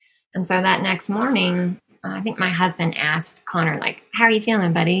And so that next morning, I think my husband asked Connor, like, how are you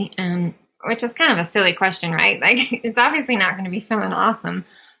feeling, buddy? And which is kind of a silly question, right? Like, it's obviously not going to be feeling awesome.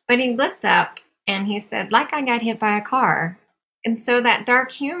 But he looked up and he said, like I got hit by a car. And so that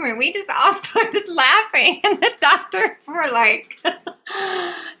dark humor, we just all started laughing. And the doctors were like,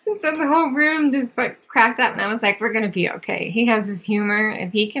 and so the whole room just like cracked up. And I was like, we're going to be okay. He has his humor.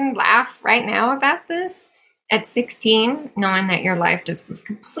 If he can laugh right now about this at 16, knowing that your life just was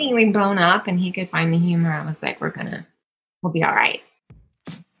completely blown up and he could find the humor, I was like, we'll be all right.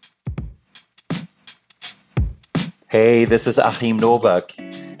 Hey, this is Achim Novak,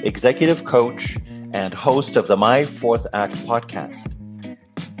 executive coach and host of the My Fourth Act podcast.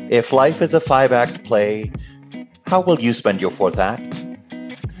 If life is a 5-act play, how will you spend your fourth act?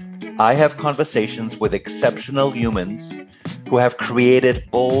 I have conversations with exceptional humans who have created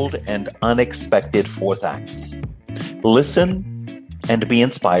bold and unexpected fourth acts. Listen and be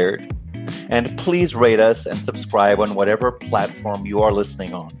inspired, and please rate us and subscribe on whatever platform you are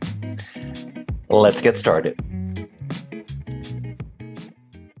listening on. Let's get started.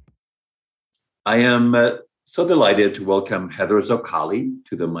 I am so delighted to welcome Heather Zoccali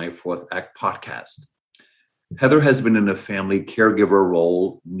to the My Fourth Act podcast. Heather has been in a family caregiver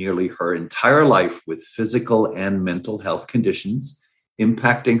role nearly her entire life with physical and mental health conditions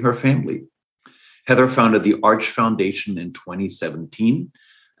impacting her family. Heather founded the Arch Foundation in 2017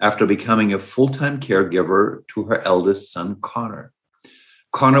 after becoming a full-time caregiver to her eldest son, Connor.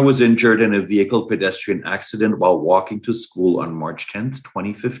 Connor was injured in a vehicle pedestrian accident while walking to school on March 10th,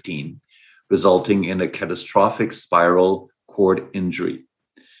 2015, resulting in a catastrophic spiral cord injury.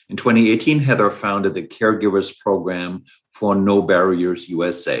 In 2018, Heather founded the Caregivers Program for No Barriers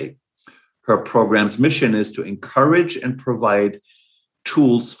USA. Her program's mission is to encourage and provide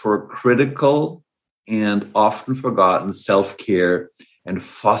tools for critical and often forgotten self-care and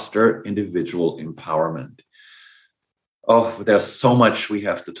foster individual empowerment. Oh, there's so much we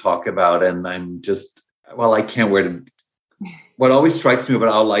have to talk about, and I can't wait to. What always strikes me about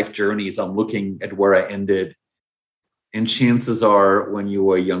our life journeys, I'm looking at where I ended, and chances are when you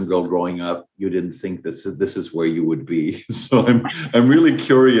were a young girl growing up, you didn't think this is where you would be. So I'm really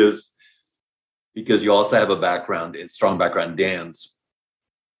curious, because you also have a strong background in dance.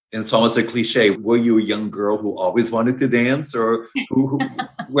 And it's almost a cliche. Were you a young girl who always wanted to dance, or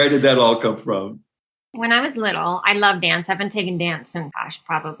where did that all come from? When I was little, I loved dance. I've been taking dance since,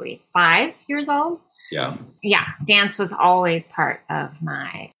 probably 5 years old. Yeah. Dance was always part of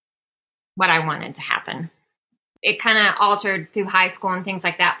what I wanted to happen. It kind of altered through high school and things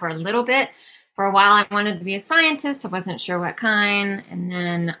like that for a little bit. For a while, I wanted to be a scientist. I wasn't sure what kind.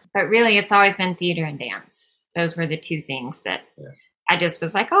 But really, it's always been theater and dance. Those were the two things that I just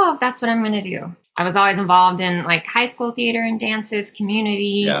was like, oh, that's what I'm going to do. I was always involved in like high school theater and dances,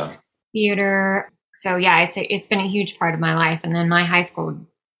 community theater. So yeah, it's been a huge part of my life. And then my high school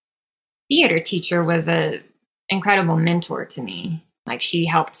theater teacher was an incredible mentor to me. Like, she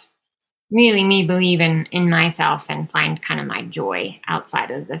helped really me believe in myself and find kind of my joy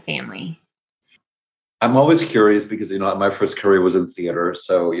outside of the family. I'm always curious because, my first career was in theater.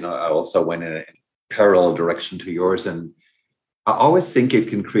 So, I also went in a parallel direction to yours. And I always think it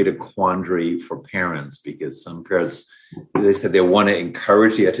can create a quandary for parents, because some parents, they said they want to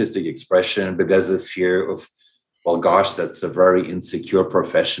encourage the artistic expression, but there's the fear of, well, gosh, that's a very insecure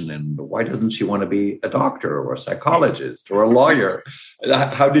profession. And why doesn't she want to be a doctor or a psychologist or a lawyer?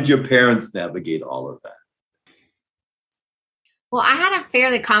 How did your parents navigate all of that? Well, I had a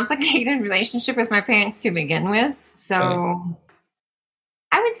fairly complicated relationship with my parents to begin with. So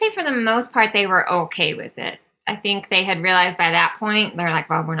I would say for the most part, they were okay with it. I think they had realized by that point, they're like,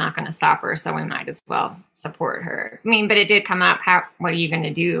 well, we're not going to stop her, so we might as well support her. I mean, but it did come up, what are you going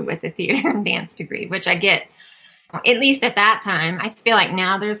to do with the theater and dance degree, which I get. At least at that time. I feel like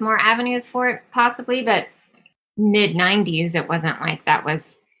now there's more avenues for it possibly, but mid-90s, it wasn't like that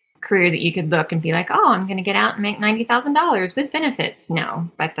was a career that you could look and be like, oh, I'm going to get out and make $90,000 with benefits.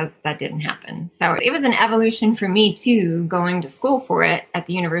 No, but that didn't happen. So it was an evolution for me too, going to school for it at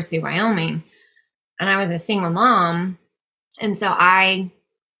the University of Wyoming. And I was a single mom. And so I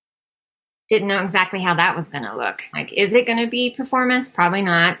didn't know exactly how that was going to look. Like, is it going to be performance? Probably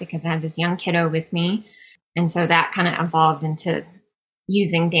not, because I had this young kiddo with me. And so that kind of evolved into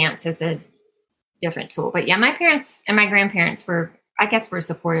using dance as a different tool. But yeah, my parents and my grandparents were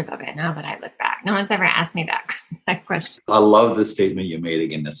supportive of it now that I look back. No one's ever asked me that question. I love the statement you made,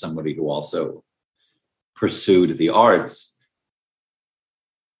 again, as somebody who also pursued the arts.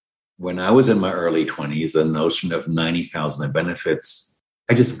 When I was in my early 20s, the notion of 90,000 in benefits,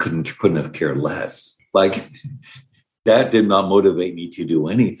 I just couldn't have cared less. Like, That did not motivate me to do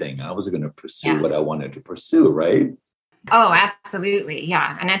anything. I was going to pursue what I wanted to pursue, right? Oh, absolutely.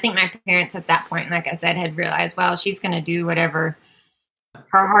 Yeah. And I think my parents at that point, like I said, had realized, well, she's going to do whatever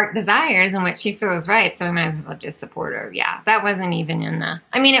her heart desires and what she feels right. So we might as well just support her. Yeah. That wasn't even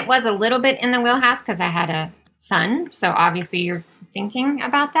it was a little bit in the wheelhouse because I had a son. So obviously you're thinking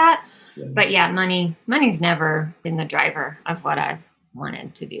about that. Yeah. But yeah, money's never been the driver of what I've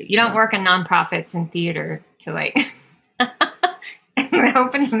wanted to do. You don't work in nonprofits and theater to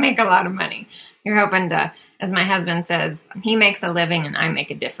hoping to make a lot of money. You're hoping to, as my husband says, he makes a living and I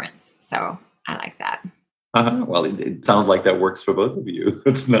make a difference. So I like that. Well, it sounds like that works for both of you.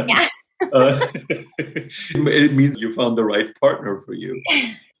 It's not. Yeah. It means you found the right partner for you.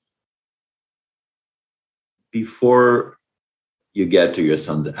 Before you get to your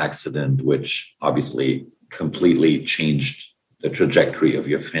son's accident, which obviously completely changed the trajectory of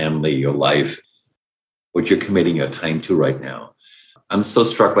your family, your life, what you're committing your time to right now, I'm so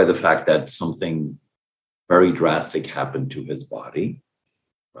struck by the fact that something very drastic happened to his body,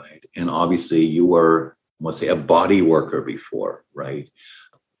 right? And obviously you were, I must say, a body worker before, right?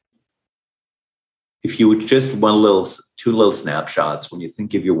 If you would just two little snapshots when you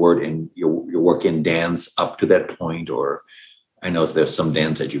think of your work in dance up to that point, or I know there's some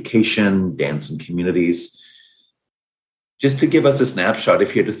dance education, dance in communities, just to give us a snapshot,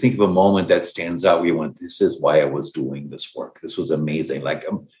 if you had to think of a moment that stands out where you went, this is why I was doing this work. This was amazing. Like,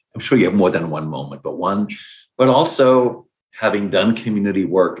 I'm sure you have more than one moment, but also having done community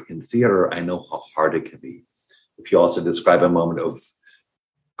work in theater, I know how hard it can be. If you also describe a moment of,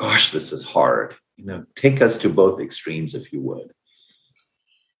 gosh, this is hard, take us to both extremes, if you would.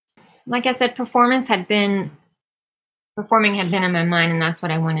 Like I said, performing had been in my mind, and that's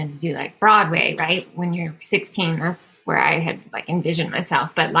what I wanted to do, like Broadway, right? When you're 16, that's where I had envisioned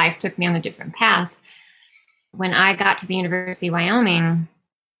myself, but life took me on a different path. When I got to the University of Wyoming,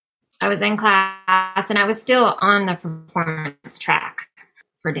 I was in class and I was still on the performance track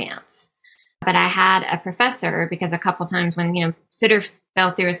for dance. But I had a professor, because a couple times when, sitter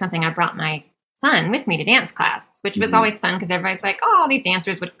fell through or something, I brought my son with me to dance class, which was always fun because everybody's like, oh, all these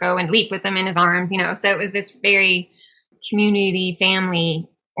dancers would go and leap with him in his arms, So it was this very community, family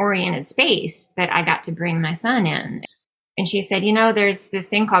oriented space that I got to bring my son in. And she said, there's this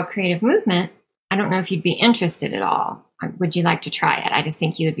thing called creative movement. I don't know if you'd be interested at all. Would you like to try it? I just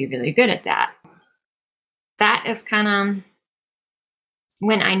think you would be really good at that. That is kind of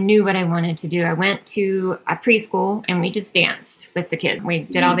when I knew what I wanted to do. I went to a preschool and we just danced with the kids. We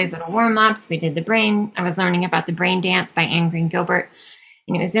did all these little warm-ups. We did I was learning about the brain dance by Anne Green Gilbert.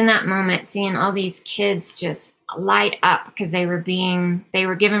 And it was in that moment seeing all these kids just light up because they were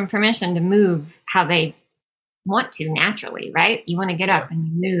given permission to move how they want to naturally, right? You want to get up and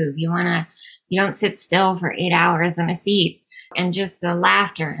you move. You don't sit still for 8 hours in a seat. And just the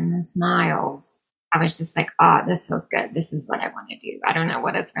laughter and the smiles, I was just like, oh, this feels good. This is what I want to do. I don't know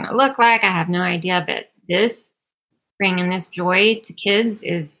what it's going to look like. I have no idea, but this bringing this joy to kids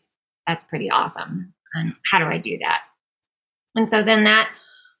that's pretty awesome. And how do I do that? And so then that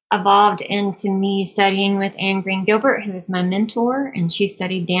evolved into me studying with Anne Green Gilbert, who is my mentor, and she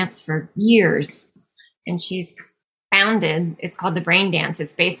studied dance for years. And she's founded, it's called the Brain Dance.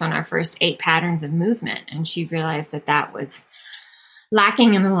 It's based on our first 8 patterns of movement. And she realized that was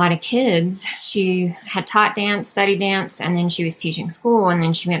lacking in a lot of kids. She had taught dance, studied dance, and then she was teaching school. And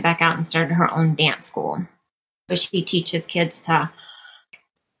then she went back out and started her own dance school. So she teaches kids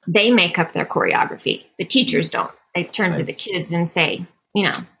they make up their choreography. The teachers don't. They turn to the kids and say,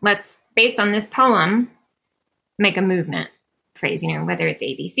 let's, based on this poem, make a movement phrase, whether it's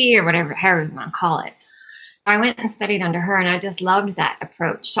ABC or whatever, however you want to call it. I went and studied under her, and I just loved that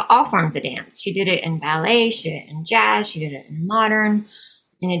approach to all forms of dance. She did it in ballet, she did it in jazz, she did it in modern,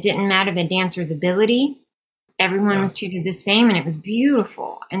 and it didn't matter the dancer's ability. Everyone was treated the same, and it was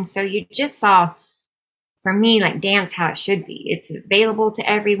beautiful. And so you just saw, for me, dance how it should be. It's available to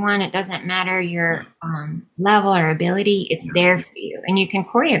everyone. It doesn't matter your level or ability. It's there for you. And you can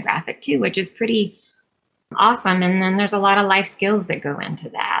choreograph it too, which is pretty awesome. And then there's a lot of life skills that go into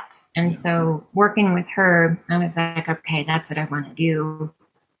that. And so working with her, I was like, okay, that's what I want to do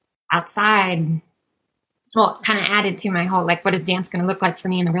outside. Well, kind of added to my whole, what is dance going to look like for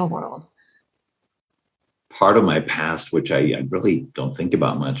me in the real world? Part of my past, which I really don't think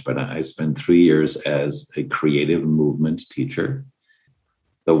about much, but I spent 3 years as a creative movement teacher,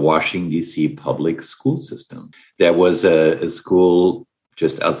 the Washington, D.C. public school system. There was a school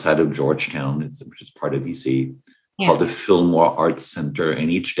just outside of Georgetown, which is part of D.C., called the Fillmore Arts Center.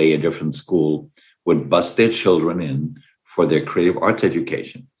 And each day a different school would bus their children in for their creative arts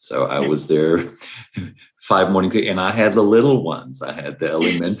education. So I was there 5 mornings, and I had the little ones. I had the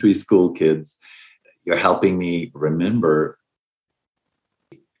elementary school kids. You're helping me remember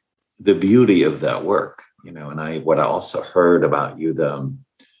the beauty of that work, and what I also heard about you, the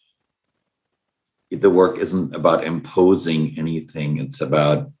work isn't about imposing anything. It's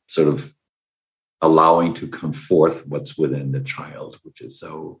about sort of allowing to come forth what's within the child, which is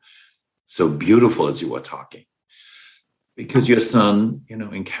so beautiful as you were talking. Because your son,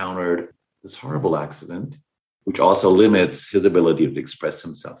 encountered this horrible accident, which also limits his ability to express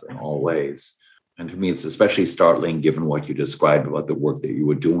himself in all ways. And to me, it's especially startling given what you described about the work that you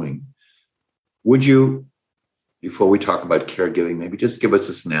were doing. Would you, before we talk about caregiving, maybe just give us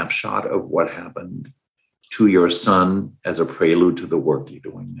a snapshot of what happened to your son as a prelude to the work you're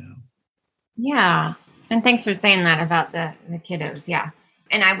doing now? Yeah. And thanks for saying that about the kiddos. Yeah.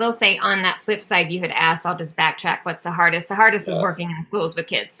 And I will say, on that flip side, you had asked, I'll just backtrack. What's the hardest? The hardest is working in schools with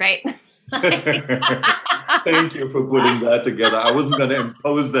kids, right? Thank you for putting that together. I wasn't going to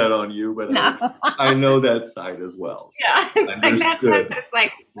impose that on you, but no. I know that side as well. So yeah, it's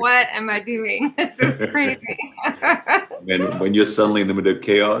like, what am I doing? This is crazy. when you're suddenly in the middle of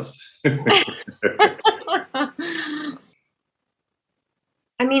chaos.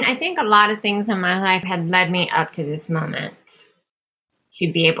 I mean, I think a lot of things in my life had led me up to this moment to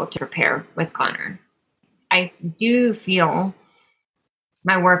be able to prepare with Connor. I do feel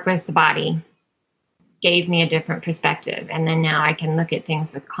my work with the body gave me a different perspective. And then now I can look at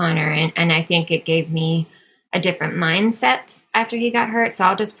things with Connor. And I think it gave me a different mindset after he got hurt. So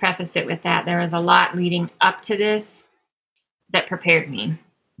I'll just preface it with that. There was a lot leading up to this that prepared me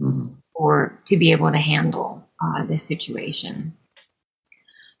to be able to handle this situation.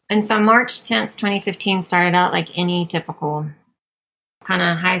 And so March 10th, 2015 started out like any typical kind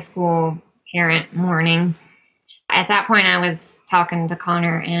of high school parent morning. At that point, I was talking to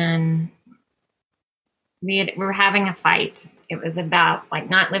Connor, and we were having a fight. It was about like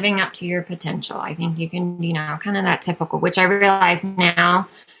not living up to your potential. I think you can, kind of that typical, which I realize now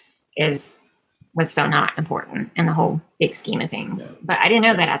was so not important in the whole big scheme of things. Yeah. But I didn't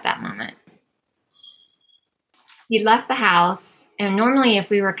know that at that moment. He left the house, and normally if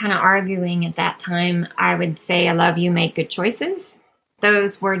we were kind of arguing at that time, I would say, I love you, make good choices.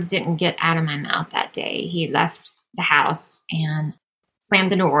 Those words didn't get out of my mouth that day. He left the house and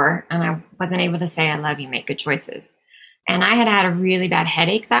slammed the door, and I wasn't able to say, I love you, make good choices. And I had a really bad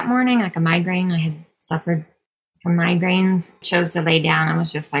headache that morning, like a migraine. I had suffered from migraines, chose to lay down. I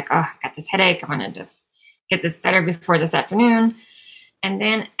was just like, I got this headache. I want to just get this better before this afternoon. And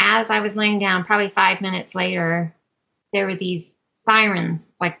then as I was laying down, probably 5 minutes later, there were these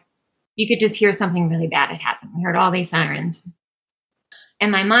sirens. Like you could just hear something really bad had happened. We heard all these sirens. In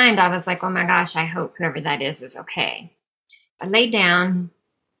my mind, I was like, oh my gosh, I hope whoever that is okay. I laid down,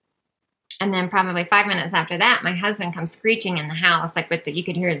 and then probably 5 minutes after that, my husband comes screeching in the house, like you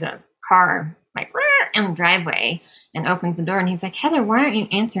could hear the car like in the driveway, and opens the door, and he's like, Heather, why aren't you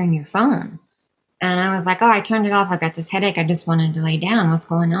answering your phone? And I was like, I turned it off. I got this headache. I just wanted to lay down. What's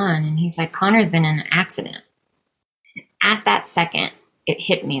going on? And he's like, Connor's been in an accident. At that second, it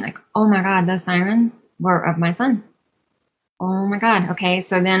hit me like, oh my God, those sirens were of my son. Oh my God. Okay.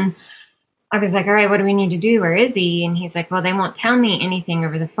 So then I was like, all right, what do we need to do? Where is he? And he's like, well, they won't tell me anything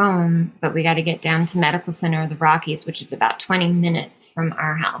over the phone, but we got to get down to Medical Center of the Rockies, which is about 20 minutes from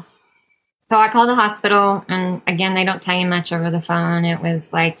our house. So I called the hospital, and again, they don't tell you much over the phone. It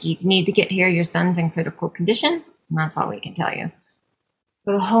was like, you need to get here. Your son's in critical condition. And that's all we can tell you.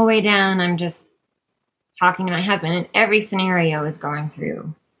 So the whole way down, I'm just talking to my husband, and every scenario is going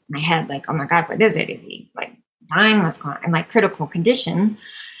through my head. Like, oh my God, what is it? Is he like dying? What's going on? I'm like critical condition.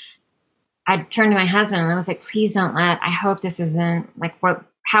 I turned to my husband and I was like, please don't I hope this isn't like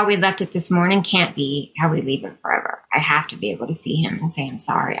how we left it this morning can't be how we leave it forever. I have to be able to see him and say, I'm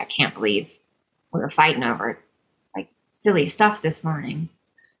sorry. I can't believe we were fighting over like silly stuff this morning.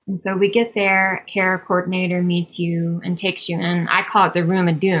 And so we get there, care coordinator meets you and takes you in. I call it the room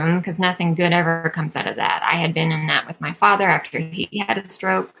of doom because nothing good ever comes out of that. I had been in that with my father after he had a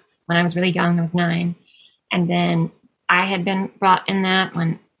stroke when I was really young. I was 9. And then I had been brought in that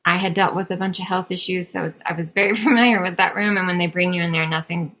when I had dealt with a bunch of health issues. So I was very familiar with that room. And when they bring you in there,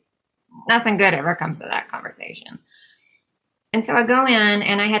 nothing good ever comes of that conversation. And so I go in,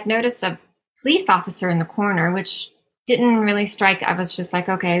 and I had noticed a police officer in the corner, which didn't really strike. I was just like,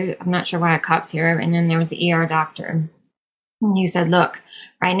 okay, I'm not sure why a cop's here. And then there was the ER doctor. And he said, look,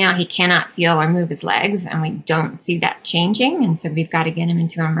 right now he cannot feel or move his legs, and we don't see that changing. And so we've got to get him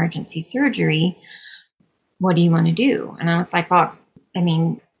into emergency surgery. What do you want to do? And I was like, well, I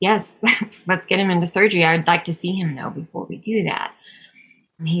mean, yes, let's get him into surgery. I would like to see him though before we do that.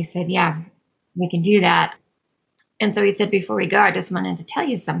 And he said, yeah, we can do that. And so he said, before we go, I just wanted to tell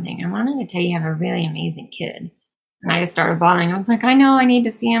you something. I wanted to tell you have a really amazing kid. And I just started bawling. I was like, I know I need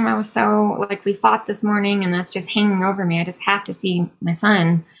to see him. I was so like, we fought this morning and that's just hanging over me. I just have to see my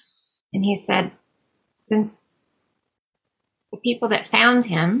son. And he said, since the people that found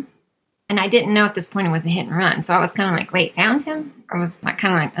him, and I didn't know at this point it was a hit and run. So I was kind of like, wait, found him? I was like,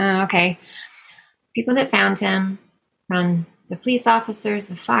 kind of like, oh, okay. People that found him, from the police officers,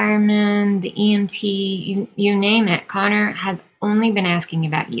 the firemen, the EMT, you name it, Connor has only been asking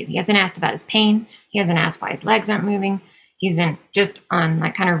about you. He hasn't asked about his pain. He hasn't asked why his legs aren't moving. He's been just on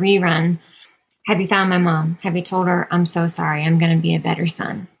like kind of rerun. Have you found my mom? Have you told her, I'm so sorry. I'm going to be a better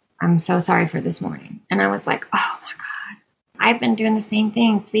son. I'm so sorry for this morning. And I was like, oh my God, I've been doing the same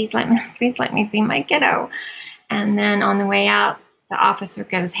thing. Please let me see my kiddo. And then on the way out, the officer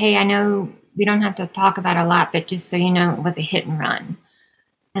goes, hey, I know we don't have to talk about it a lot, but just so you know, it was a hit and run.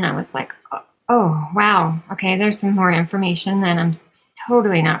 And I was like, oh, wow. Okay, there's some more information that I'm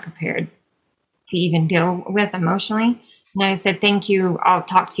totally not prepared to even deal with emotionally. And I said, thank you. I'll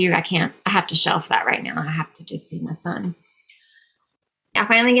talk to you. I have to shelf that right now. I have to just see my son. I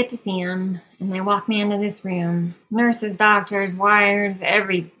finally get to see him, and they walk me into this room. Nurses, doctors, wires,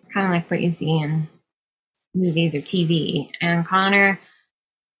 every kind of like what you see in movies or TV. And Connor,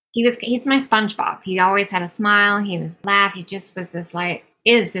 he's my SpongeBob. He always had a smile. He was laugh. He just was this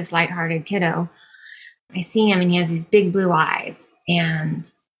lighthearted kiddo. I see him, and he has these big blue eyes, and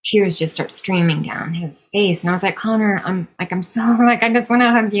tears just start streaming down his face. And I was like, Connor, I just want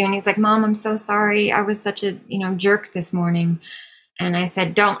to hug you. And he's like, Mom, I'm so sorry. I was such a, jerk this morning. And I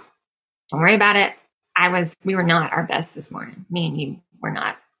said, don't worry about it. We were not our best this morning. Me and you were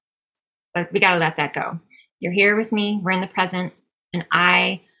not, but we got to let that go. You're here with me. We're in the present. And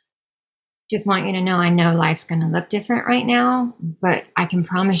I just want you to know, I know life's going to look different right now, but I can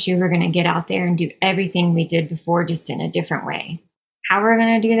promise you we're going to get out there and do everything we did before, just in a different way. How we're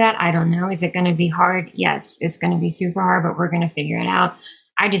going to do that, I don't know. Is it going to be hard? Yes, it's going to be super hard, but we're going to figure it out.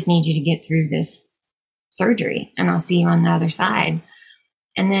 I just need you to get through this surgery, and I'll see you on the other side.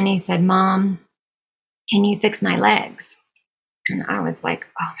 And then he said, Mom, can you fix my legs? And I was like,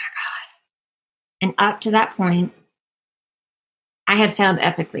 oh my God. And up to that point, I had failed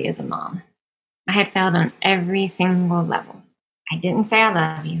epically as a mom. I had failed on every single level. I didn't say I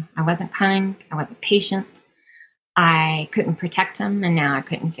love you. I wasn't kind. I wasn't patient. I couldn't protect him, and now I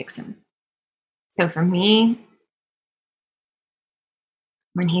couldn't fix him. So for me,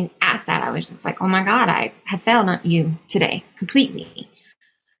 when he asked that, I was just like, oh my God, I have failed on you today completely.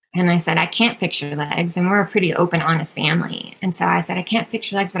 And I said, I can't fix your legs. And we're a pretty open, honest family. And so I said, I can't fix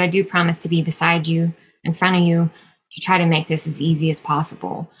your legs, but I do promise to be beside you, in front of you, to try to make this as easy as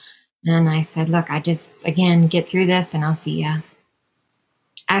possible. And I said, look, I just, again, get through this, and I'll see you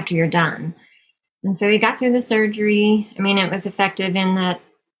after you're done. And so he got through the surgery. I mean, it was effective in that,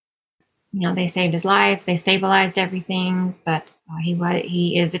 they saved his life. They stabilized everything, but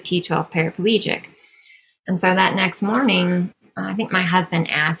he is a T12 paraplegic. And so that next morning, I think my husband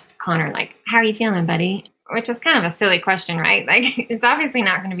asked Connor, like, how are you feeling, buddy? Which is kind of a silly question, right? Like, he's obviously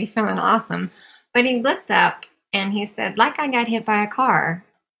not going to be feeling awesome. But he looked up and he said, like I got hit by a car.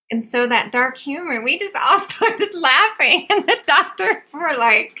 And so that dark humor, we just all started laughing. And the doctors were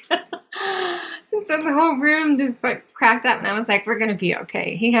like, and so the whole room just like cracked up. And I was like, we're going to be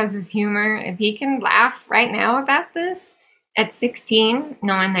okay. He has his humor. If he can laugh right now about this at 16,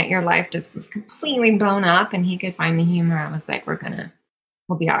 knowing that your life just was completely blown up and he could find the humor, I was like, we'll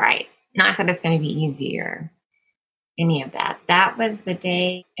be all right. Not that it's going to be easy or any of that. That was the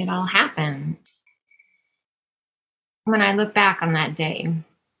day it all happened. When I look back on that day,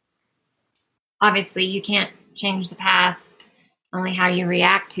 obviously you can't change the past, only how you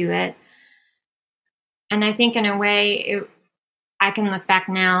react to it. And I think in a way, I can look back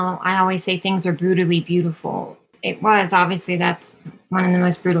now. I always say things are brutally beautiful. It was, obviously, that's one of the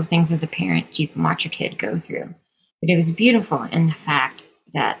most brutal things as a parent you can watch your kid go through. But it was beautiful in the fact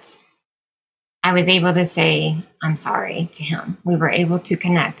that I was able to say, I'm sorry to him. We were able to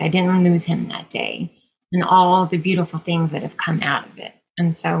connect. I didn't lose him that day, and all the beautiful things that have come out of it.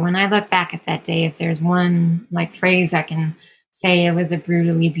 And so when I look back at that day, if there's one phrase I can say, it was a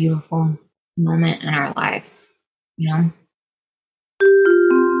brutally beautiful moment in our lives,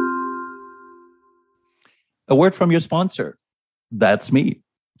 A word from your sponsor. That's me.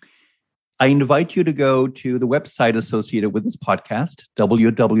 I invite you to go to the website associated with this podcast,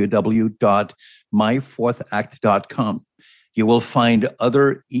 www.myfourthact.com. You will find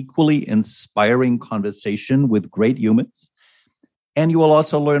other equally inspiring conversation with great humans. And you will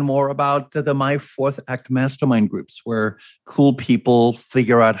also learn more about the My Fourth Act mastermind groups, where cool people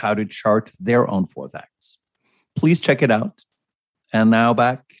figure out how to chart their own fourth acts. Please check it out. And now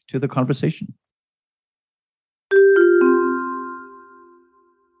back to the conversation.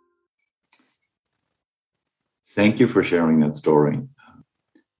 Thank you for sharing that story.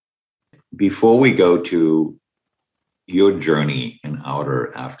 Before we go to your journey in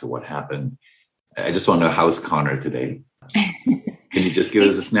Outer after what happened, I just want to know, how's Connor today? Can you just give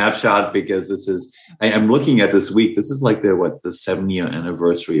us a snapshot? Because I'm looking at this week. This is like the 7-year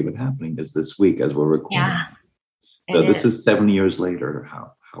anniversary of it happening is this week as we're recording. Yeah, so this is 7 years later.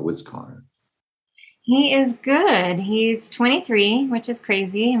 How is Connor? He is good. He's 23, which is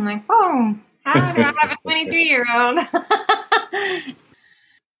crazy. I'm like, whoa, how do I have a 23-year-old?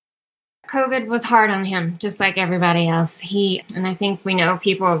 COVID was hard on him, just like everybody else. And I think we know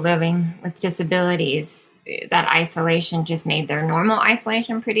people living with disabilities, that isolation just made their normal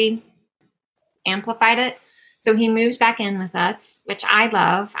isolation pretty amplified it. So he moved back in with us, which I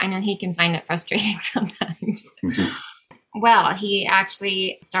love. I know he can find it frustrating sometimes. Mm-hmm. Well, he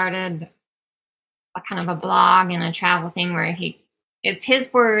actually started a kind of a blog and a travel thing where it's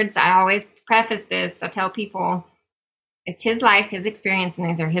his words. I always preface this. I tell people it's his life, his experience, and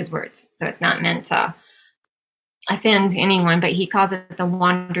these are his words. So it's not meant to offend anyone, but he calls it the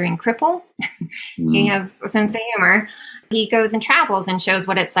wandering cripple. He has a sense of humor. He goes and travels and shows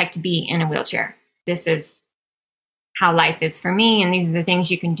what it's like to be in a wheelchair. This is how life is for me, and these are the things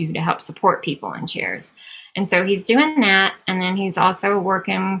you can do to help support people in chairs. And so he's doing that, and then he's also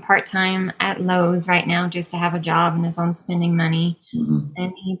working part-time at Lowe's right now just to have a job and his own spending money. Mm-hmm.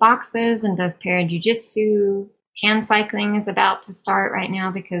 And he boxes and does para-jiu-jitsu. Hand cycling is about to start right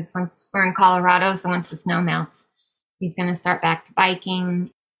now because once we're in Colorado, so once the snow melts, he's going to start back to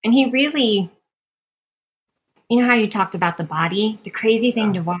biking. And he really, you know how you talked about the body? The crazy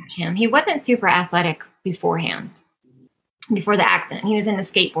thing to watch him, he wasn't super athletic beforehand, before the accident. He was into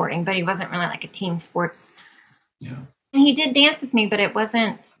skateboarding, but he wasn't really like a team sports. Yeah. And he did dance with me, but it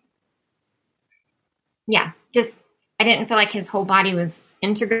wasn't, I didn't feel like his whole body was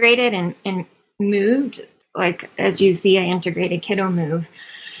integrated and moved like as you see an integrated kiddo move.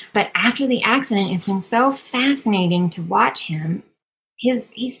 But after the accident, it's been so fascinating to watch him.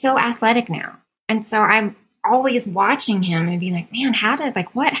 He's so athletic now. And so I'm always watching him and be like, man,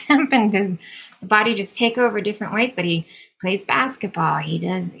 what happened? Did the body just take over different ways? But he plays basketball, he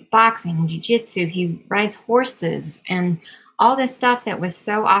does boxing, jiu-jitsu, he rides horses, and all this stuff that was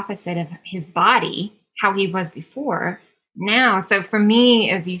so opposite of his body, how he was before, now. So for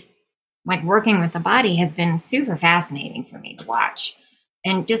me, working with the body has been super fascinating for me to watch.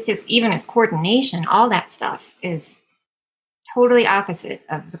 And just his coordination, all that stuff is totally opposite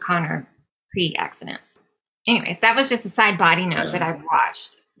of the Connor pre-accident. Anyways, that was just a side body note that I've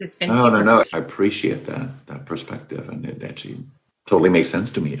watched. It's been No. I appreciate that perspective, and it actually totally makes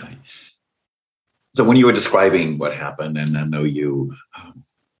sense to me. So when you were describing what happened, and I know you,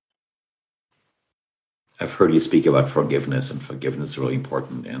 I've heard you speak about forgiveness, and forgiveness is really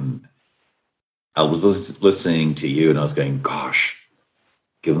important. And I was listening to you, and I was going, gosh,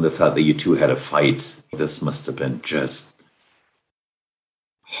 given the fact that you two had a fight, this must have been just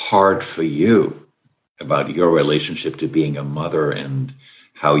hard for you about your relationship to being a mother and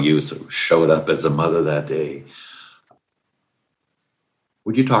how you sort of showed up as a mother that day.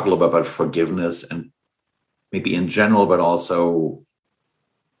 Would you talk a little bit about forgiveness and maybe in general, but also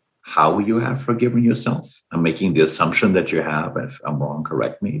how you have forgiven yourself? I'm making the assumption that you have. If I'm wrong,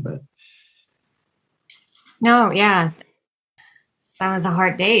 correct me. But no, yeah, that was a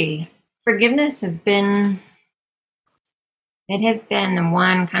hard day. Forgiveness has been the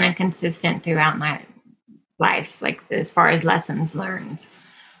one kind of consistent throughout my life, like as far as lessons learned.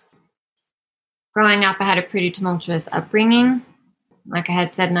 Growing up, I had a pretty tumultuous upbringing. Like I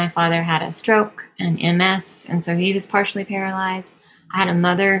had said, my father had a stroke and MS, and so he was partially paralyzed. I had a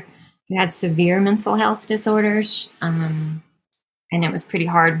mother who had severe mental health disorders, and it was pretty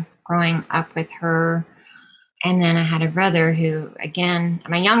hard growing up with her. And then I had a brother who, again,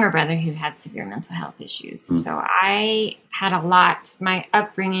 my younger brother who had severe mental health issues. So I had a lot. My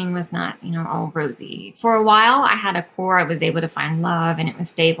upbringing was not, all rosy. For a while, I had a core. I was able to find love, and it was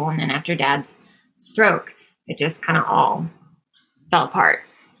stable. And then after Dad's stroke, it just kind of all fell apart.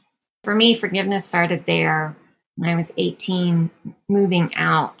 For me, forgiveness started there when I was 18, moving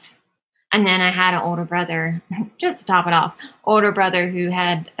out. And then I had an older brother, just to top it off, who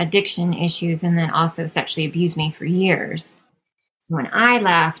had addiction issues and then also sexually abused me for years. So when I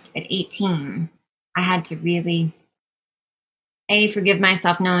left at 18, I had to really, forgive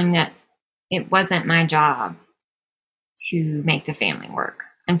myself, knowing that it wasn't my job to make the family work.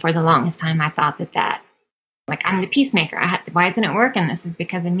 And for the longest time, I thought that like, I'm the peacemaker. Why isn't it working? This is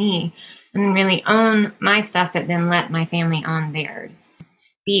because of me. And then really own my stuff, but then let my family own theirs.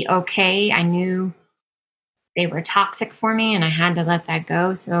 Be okay. I knew they were toxic for me and I had to let that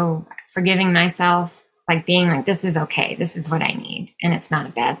go. So forgiving myself, like being like, this is okay. This is what I need. And it's not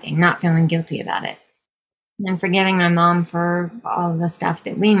a bad thing. Not feeling guilty about it. And forgiving my mom for all the stuff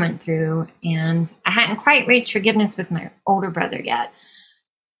that we went through. And I hadn't quite reached forgiveness with my older brother yet,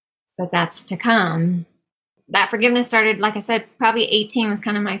 but that's to come. That forgiveness started, like I said, probably 18 was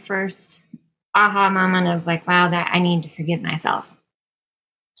kind of my first aha moment of like, wow, that I need to forgive myself.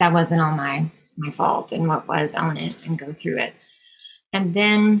 That wasn't all my fault, and what was, own it and go through it. And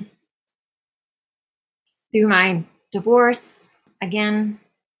then through my divorce, again,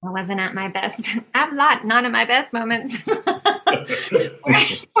 I wasn't at my best. I have not at my best moments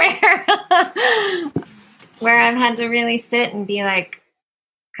where I've had to really sit and be like,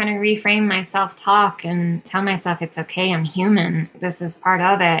 kind of reframe my self-talk and tell myself it's okay, I'm human. This is part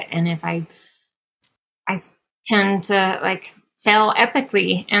of it. And if I tend to like fail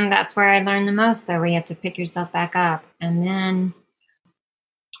epically, and that's where I learned the most, though, where you have to pick yourself back up. And then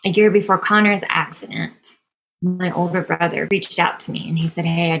a year before Connor's accident, my older brother reached out to me and he said,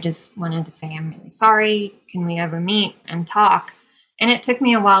 hey, I just wanted to say I'm really sorry. Can we ever meet and talk? And it took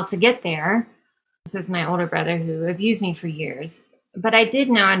me a while to get there. This is my older brother who abused me for years. But I did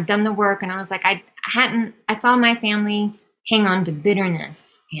know I'd done the work, and I was like, I saw my family hang on to bitterness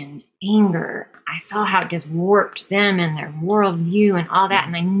and anger. I saw how it just warped them and their worldview and all that.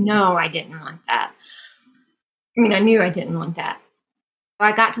 And I know I didn't want that. I mean, I knew I didn't want that. So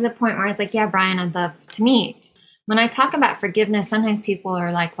I got to the point where I was like, yeah, Brian, I'd love to meet. When I talk about forgiveness, sometimes people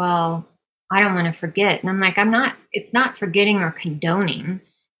are like, well, I don't want to forget. And I'm like, it's not forgetting or condoning.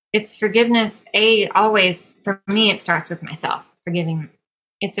 It's forgiveness. Always, for me, it starts with myself. Forgiving.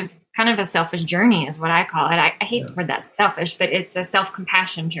 It's a kind of a selfish journey is what I call it. I hate the word that selfish, but it's a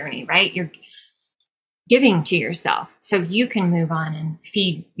self-compassion journey, right? You're giving to yourself so you can move on and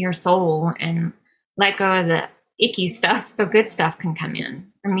feed your soul and let go of the icky stuff so good stuff can come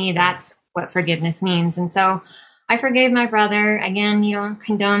in. For me, that's what forgiveness means. And so I forgave my brother. Again, you don't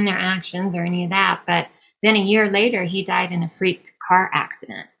condone their actions or any of that. But then a year later, he died in a freak car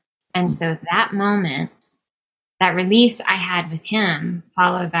accident. And so that moment, that release I had with him,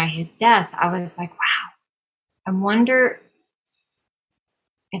 followed by his death, I was like, wow, I wonder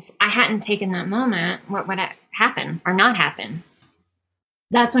if I hadn't taken that moment, what would happen or not happen?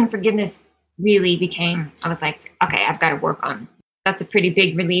 That's when forgiveness really became, I was like, okay, I've got to work on. That's a pretty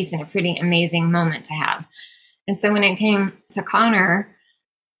big release and a pretty amazing moment to have. And so when it came to Connor,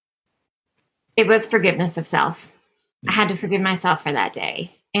 it was forgiveness of self. I had to forgive myself for that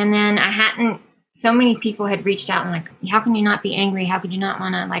day. And then so many people had reached out and like, how can you not be angry? How could you not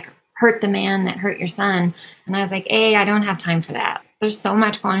want to like hurt the man that hurt your son? And I was like, I don't have time for that. There's so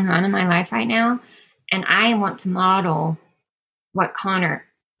much going on in my life right now. And I want to model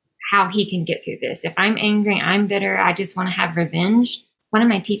how he can get through this. If I'm angry, I'm bitter, I just want to have revenge. What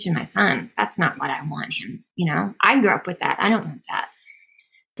am I teaching my son? That's not what I want him. I grew up with that. I don't want that.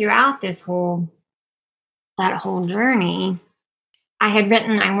 Throughout that whole journey, I had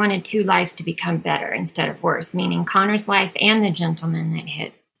written I wanted 2 lives to become better instead of worse, meaning Connor's life and the gentleman that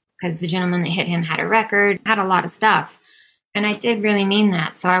hit, because the gentleman that hit him had a record, had a lot of stuff. And I did really mean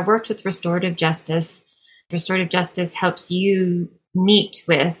that. So I worked with restorative justice. Restorative justice helps you meet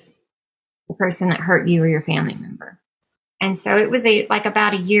with the person that hurt you or your family member. And so it was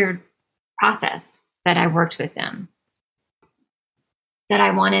about a year process that I worked with them, that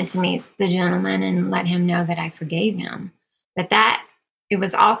I wanted to meet the gentleman and let him know that I forgave him. But it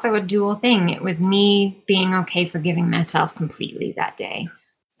was also a dual thing. It was me being okay forgiving myself completely that day.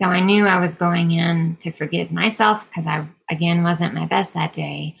 So I knew I was going in to forgive myself because I, again, wasn't my best that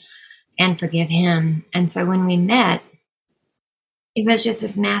day, and forgive him. And so when we met, it was just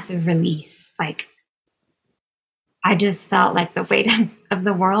this massive release. Like, I just felt like the weight of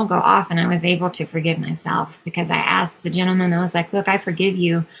the world go off, and I was able to forgive myself because I asked the gentleman, I was like, look, I forgive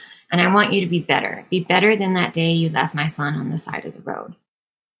you, and I want you to be better. Be better than that day you left my son on the side of the road.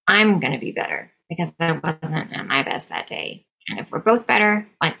 I'm going to be better because I wasn't at my best that day. And if we're both better,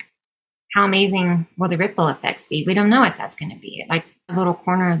 like, how amazing will the ripple effects be? We don't know what that's going to be. Like a little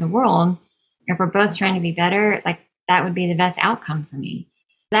corner of the world, if we're both trying to be better, like, that would be the best outcome for me.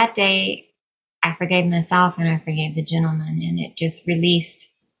 That day, I forgave myself and I forgave the gentleman, and it just released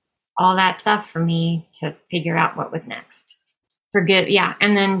all that stuff for me to figure out what was next. Yeah.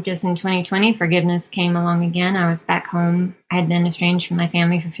 And then just in 2020, forgiveness came along again. I was back home. I had been estranged from my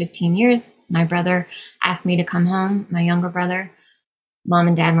family for 15 years. My brother asked me to come home, my younger brother. Mom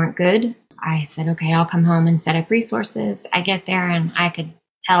and dad weren't good. I said, okay, I'll come home and set up resources. I get there and I could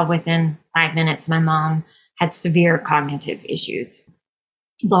tell within 5 minutes my mom had severe cognitive issues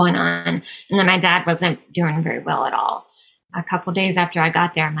going on. And then my dad wasn't doing very well at all. A couple days after I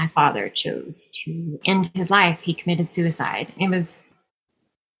got there, my father chose to end his life. He committed suicide. It was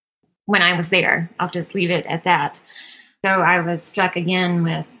when I was there. I'll just leave it at that. So I was struck again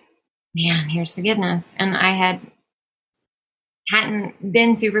with, man, here's forgiveness. And I hadn't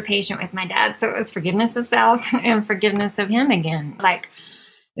been super patient with my dad. So it was forgiveness of self and forgiveness of him again. Like,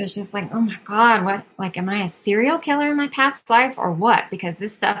 it was just like, oh my God, what, like, am I a serial killer in my past life or what? Because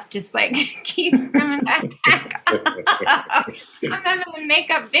this stuff just like keeps coming back. I'm having to make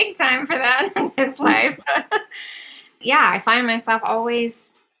up big time for that in this life. Yeah, I find myself always,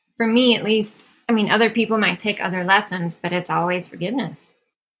 for me at least, I mean, other people might take other lessons, but it's always forgiveness.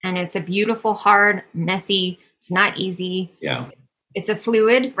 And it's a beautiful, hard, messy, it's not easy. Yeah. It's a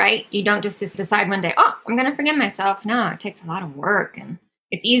fluid, right? You don't just decide one day, oh, I'm going to forgive myself. No, it takes a lot of work. And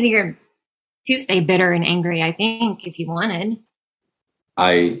it's easier to stay bitter and angry, I think, if you wanted.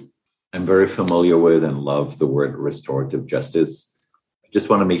 I am very familiar with and love the word restorative justice. I just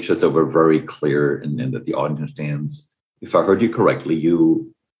want to make sure that we're very clear and that the audience understands. If I heard you correctly,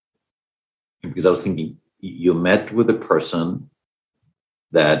 because I was thinking, you met with a person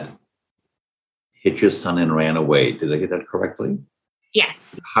that hit your son and ran away. Did I get that correctly? Yes.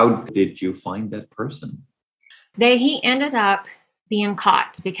 How did you find that person? He ended up being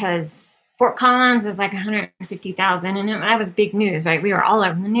caught because Fort Collins is like 150,000, and that was big news, right? We were all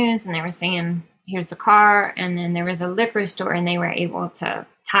over the news, and they were saying, here's the car, and then there was a liquor store, and they were able to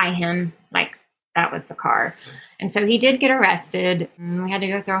tie him like that was the car. And so he did get arrested. We had to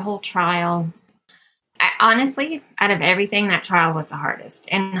go through a whole trial. Honestly, out of everything, that trial was the hardest,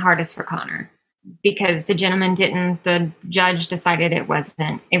 and hardest for Connor, because the judge decided it was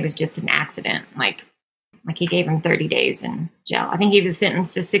just an accident. Like he gave him 30 days in jail. I think he was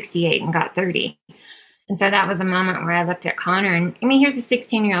sentenced to 68 and got 30. And so that was a moment where I looked at Connor, and I mean, here's a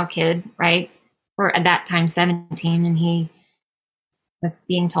 16-year-old kid, right? Or at that time, 17. And he was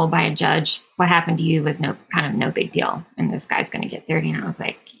being told by a judge, what happened to you was no big deal. And this guy's going to get 30. And I was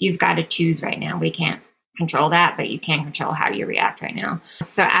like, you've got to choose right now. We can't control that, but you can control how you react right now.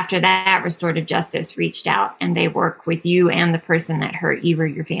 So after that, restorative justice reached out, and they work with you and the person that hurt you or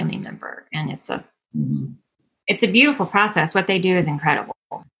your family member. And it's a beautiful process. What they do is incredible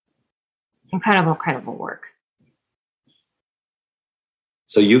work.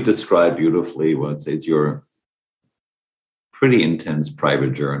 So you've described beautifully what it's your pretty intense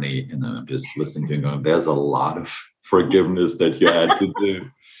private journey. And I'm just listening to you going, there's a lot of forgiveness that you had to do.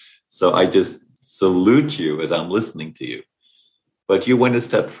 So I just salute you as I'm listening to you. But you went a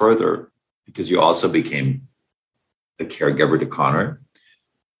step further because you also became a caregiver to Connor,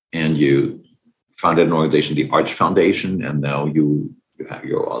 and you founded an organization, the Arch Foundation, and now you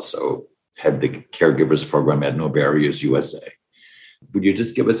also head the caregivers program at No Barriers USA. Would you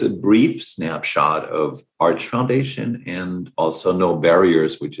just give us a brief snapshot of Arch Foundation and also No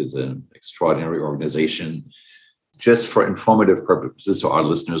Barriers, which is an extraordinary organization, just for informative purposes, so our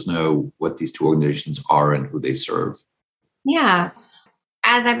listeners know what these two organizations are and who they serve? Yeah.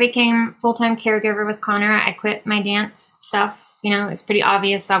 As I became full-time caregiver with Connor, I quit my dance stuff. It's pretty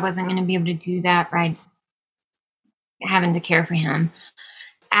obvious I wasn't going to be able to do that, right? Having to care for him.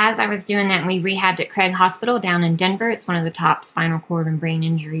 As I was doing that, we rehabbed at Craig Hospital down in Denver. It's one of the top spinal cord and brain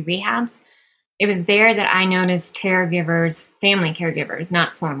injury rehabs. It was there that I noticed caregivers, family caregivers,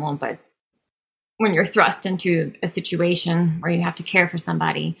 not formal, but when you're thrust into a situation where you have to care for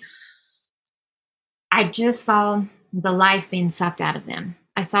somebody, I just saw the life being sucked out of them.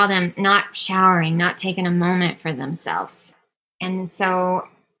 I saw them not showering, not taking a moment for themselves. And so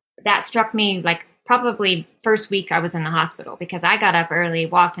that struck me like probably first week I was in the hospital, because I got up early,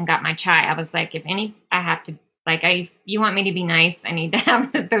 walked and got my chai. I was like, you want me to be nice, I need to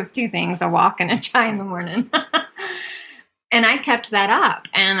have those two things, a walk and a chai in the morning. And I kept that up,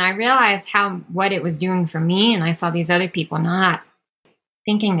 and I realized what it was doing for me. And I saw these other people not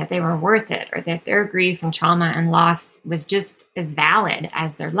thinking that they were worth it, or that their grief and trauma and loss was just as valid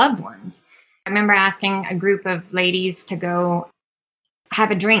as their loved ones. I remember asking a group of ladies to go have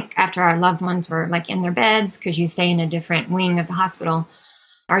a drink after our loved ones were like in their beds, because you stay in a different wing of the hospital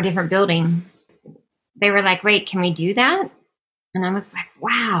or a different building. They were like, wait, can we do that? And I was like,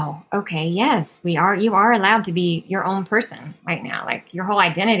 wow, okay, yes, you are allowed to be your own person right now. Like, your whole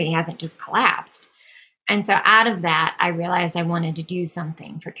identity hasn't just collapsed. And so out of that, I realized I wanted to do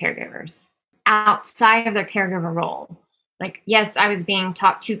something for caregivers outside of their caregiver role. Like, yes, I was being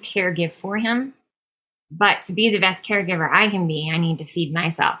taught to caregive for him, but to be the best caregiver I can be, I need to feed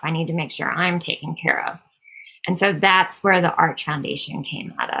myself. I need to make sure I'm taken care of. And so that's where the Arch Foundation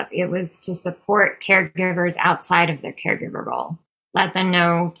came out of. It was to support caregivers outside of their caregiver role. Let them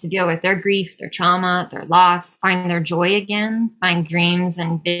know to deal with their grief, their trauma, their loss, find their joy again, find dreams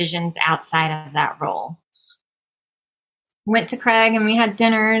and visions outside of that role. Went to Craig and we had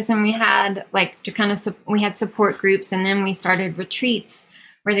dinners and we had we had support groups, and then we started retreats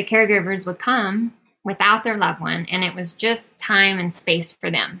where the caregivers would come without their loved one, and it was just time and space for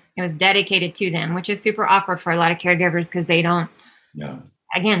them. It was dedicated to them, which is super awkward for a lot of caregivers because they don't,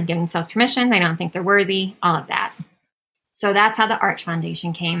 again, give themselves permission. They don't think they're worthy, all of that. So that's how the Arch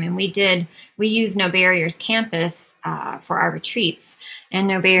Foundation came. And we used No Barriers Campus for our retreats. And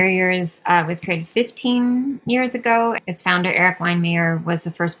No Barriers was created 15 years ago. Its founder, Eric Weinmayer, was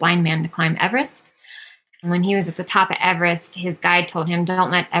the first blind man to climb Everest. And when he was at the top of Everest, his guide told him,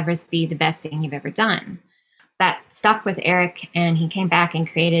 don't let Everest be the best thing you've ever done. That stuck with Eric, and he came back and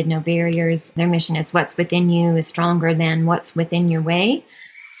created No Barriers. Their mission is what's within you is stronger than what's within your way.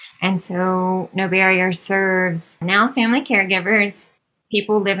 And so No Barriers serves now family caregivers,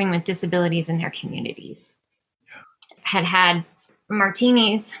 people living with disabilities in their communities. Had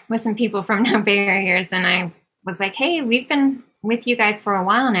martinis with some people from No Barriers, and I was like, hey, we've been with you guys for a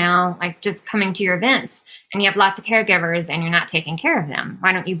while now, like just coming to your events, and you have lots of caregivers and you're not taking care of them.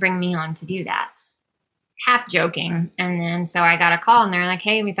 Why don't you bring me on to do that? Half joking. And then so I got a call and they're like,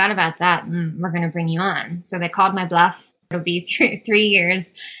 hey, we thought about that and we're going to bring you on. So they called my bluff. It'll be 3 years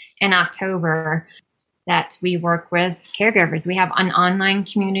in October that we work with caregivers. We have an online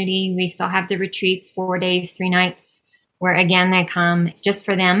community. We still have the retreats, 4 days, 3 nights, where again, they come. It's just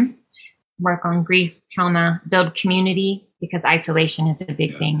for them. Work on grief, trauma, build community, because isolation is a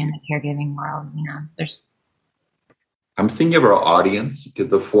big thing in the caregiving world. I'm thinking of our audience, because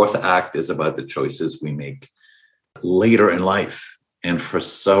the 4th act is about the choices we make later in life. And for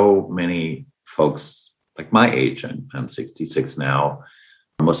so many folks like my age, I'm 66 now,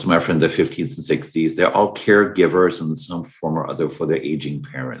 most of my friends are 50s and 60s, they're all caregivers in some form or other for their aging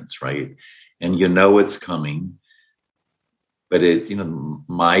parents, right? And it's coming. But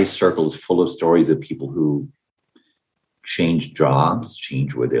my circle is full of stories of people who change jobs,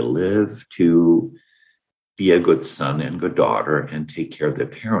 change where they live to be a good son and good daughter and take care of their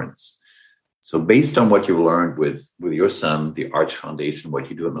parents. So based on what you learned with your son, the Arch Foundation, what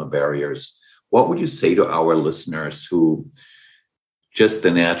you do at No Barriers, what would you say to our listeners who just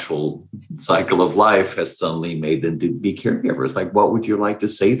the natural cycle of life has suddenly made them to be caregivers? Like, what would you like to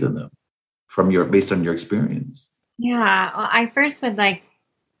say to them based on your experience? Yeah, well, I first would like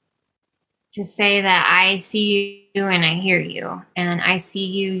to say that I see you and I hear you, and I see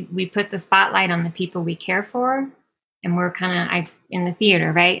you. We put the spotlight on the people we care for, and we're kind of in the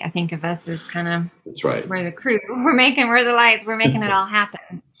theater, right? I think of us as kind of, that's right. We're the crew. We're the lights. We're making it all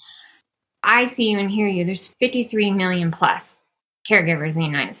happen. I see you and hear you. There's 53 million plus caregivers in the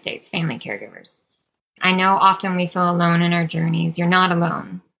United States, family caregivers. I know often we feel alone in our journeys. You're not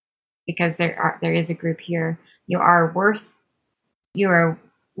alone, because there is a group here. You are worth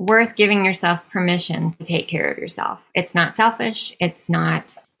giving yourself permission to take care of yourself. It's not selfish.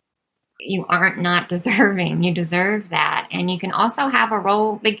 You aren't not deserving. You deserve that. And you can also have a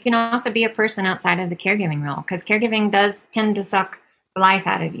role, like you can also be a person outside of the caregiving role, because caregiving does tend to suck the life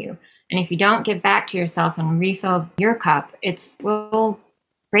out of you. And if you don't give back to yourself and refill your cup, it will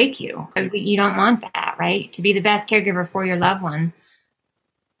break you. You don't want that, right? To be the best caregiver for your loved one,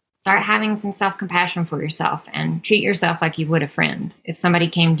 start having some self-compassion for yourself and treat yourself like you would a friend. If somebody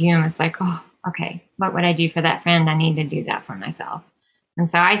came to you and was like, oh, okay, what would I do for that friend? I need to do that for myself.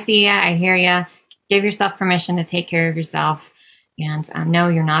 And so I see you, I hear you. Give yourself permission to take care of yourself, and know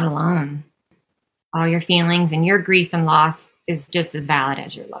you're not alone. All your feelings and your grief and loss is just as valid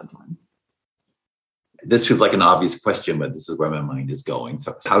as your loved ones. This feels like an obvious question, but this is where my mind is going.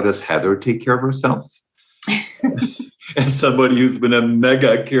 So how does Heather take care of herself? As somebody who's been a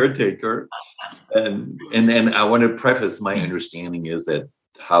mega caretaker. And then I want to preface, my understanding is that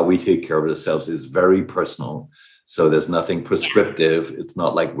how we take care of ourselves is very personal. So there's nothing prescriptive. It's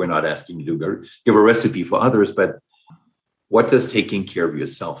not like we're not asking you to give a recipe for others, but what does taking care of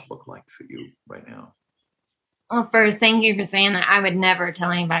yourself look like for you right now? Well, first, thank you for saying that. I would never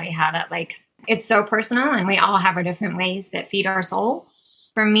tell anybody how to, it's so personal, and we all have our different ways that feed our soul.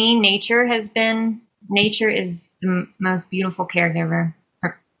 For me, nature is the most beautiful caregiver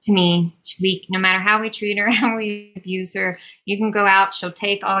to me. No matter how we treat her, how we abuse her, you can go out, she'll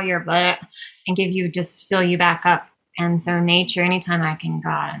take all your blood and just fill you back up. And so nature, anytime I can go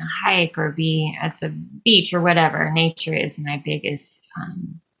out on a hike or be at the beach or whatever, nature is my biggest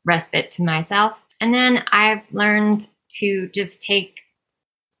respite to myself. And then I've learned to just take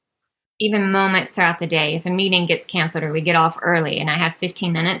even moments throughout the day. If a meeting gets canceled or we get off early and I have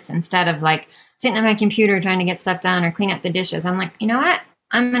 15 minutes, instead of like sitting at my computer trying to get stuff done or clean up the dishes, I'm like, you know what?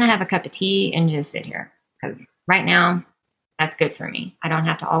 I'm going to have a cup of tea and just sit here because right now that's good for me. I don't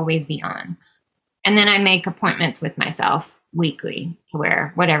have to always be on. And then I make appointments with myself weekly to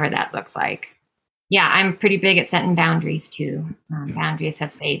where whatever that looks like. Yeah, I'm pretty big at setting boundaries too. Boundaries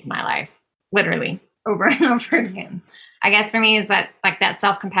have saved my life, literally, over and over again. I guess for me is that like that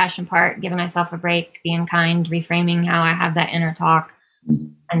self-compassion part, giving myself a break, being kind, reframing how I have that inner talk,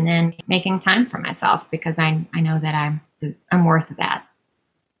 and then making time for myself because I know that I'm worth that.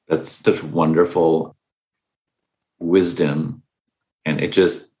 That's such wonderful wisdom, and it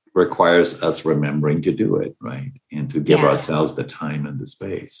just requires us remembering to do it, right? And to give ourselves the time and the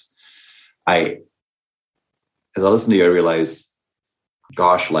space. As I listen to you, I realize,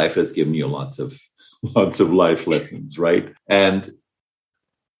 gosh, life has given you lots of life lessons, right? And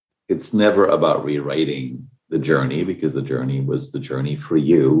it's never about rewriting the journey because the journey was the journey for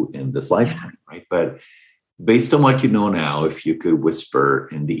you in this lifetime, right? But based on what you know now, if you could whisper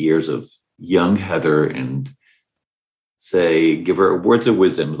in the ears of young Heather and say, give her words of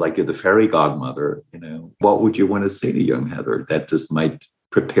wisdom, like you're the fairy godmother, what would you want to say to young Heather that just might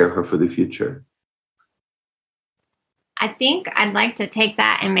prepare her for the future? I think I'd like to take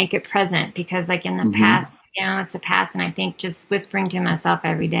that and make it present because like in the past, it's a past. And I think just whispering to myself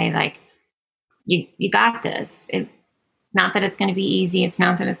every day, like, you got this. Not that it's going to be easy. It's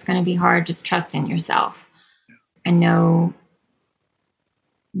not that it's going to be hard. Just trust in yourself and know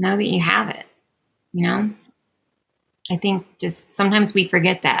that you have it, I think just sometimes we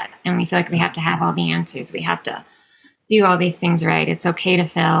forget that and we feel like we have to have all the answers. We have to do all these things right. It's okay to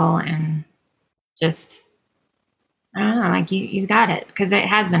fail and just, I don't know, like you got it because it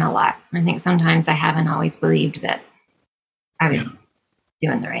has been a lot. I think sometimes I haven't always believed that I was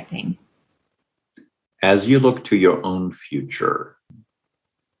doing the right thing. As you look to your own future,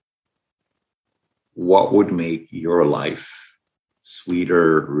 what would make your life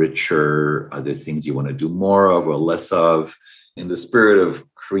sweeter, richer? Are there things you want to do more of or less of in the spirit of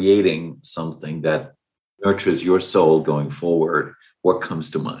creating something that nurtures your soul going forward? What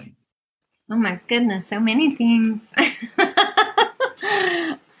comes to mind? Oh my goodness, so many things.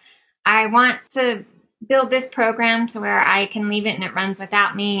 I want to build this program to where I can leave it and it runs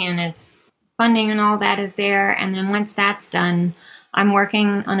without me and it's funding and all that is there. And then once that's done, I'm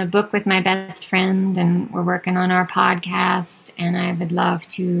working on a book with my best friend and we're working on our podcast. And I would love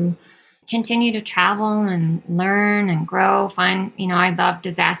to continue to travel and learn and grow. I love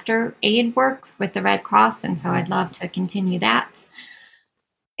disaster aid work with the Red Cross. And so I'd love to continue that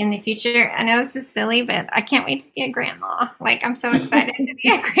in the future. I know this is silly, but I can't wait to be a grandma. Like, I'm so excited to be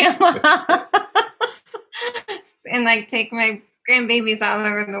a grandma and like take my grandbabies all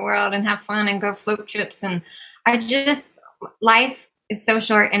over the world and have fun and go float trips. And life is so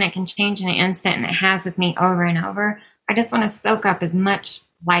short and it can change in an instant and it has with me over and over. I just want to soak up as much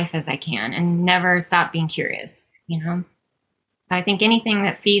life as I can and never stop being curious, So I think anything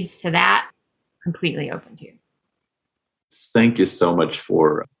that feeds to that, completely open to. Thank you so much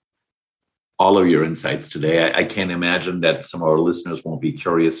for all of your insights today. I can't imagine that some of our listeners won't be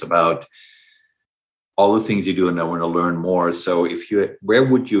curious about all the things you do and I want to learn more. So where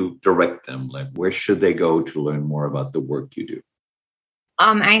would you direct them? Like, where should they go to learn more about the work you do?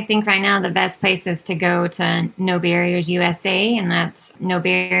 I think right now the best place is to go to No Barriers USA, and that's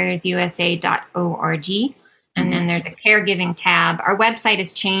nobarriersusa.org. And then there's a caregiving tab. Our website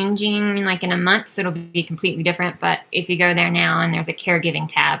is changing like in a month, so it'll be completely different. But if you go there now and there's a caregiving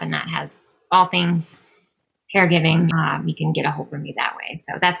tab and that has all things caregiving, you can get a hold of me that way.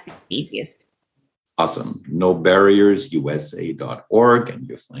 So that's the easiest. Awesome. nobarriersusa.org, and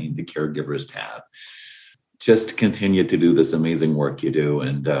you'll find the caregivers tab. Just continue to do this amazing work you do.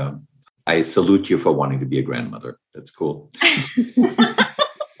 And I salute you for wanting to be a grandmother. That's cool.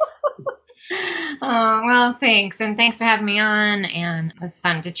 Oh, well, thanks. And thanks for having me on. And it was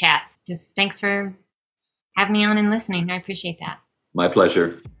fun to chat. Just thanks for having me on and listening. I appreciate that. My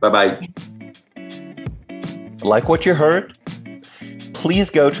pleasure. Bye-bye. Like what you heard? Please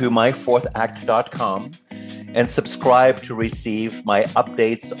go to myfourthact.com and subscribe to receive my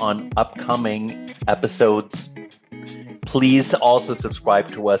updates on upcoming episodes. Please also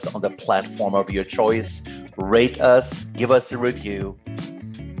subscribe to us on the platform of your choice. Rate us, give us a review.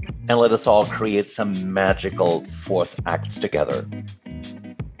 and let us all create some magical fourth acts together.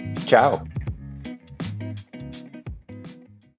 Ciao.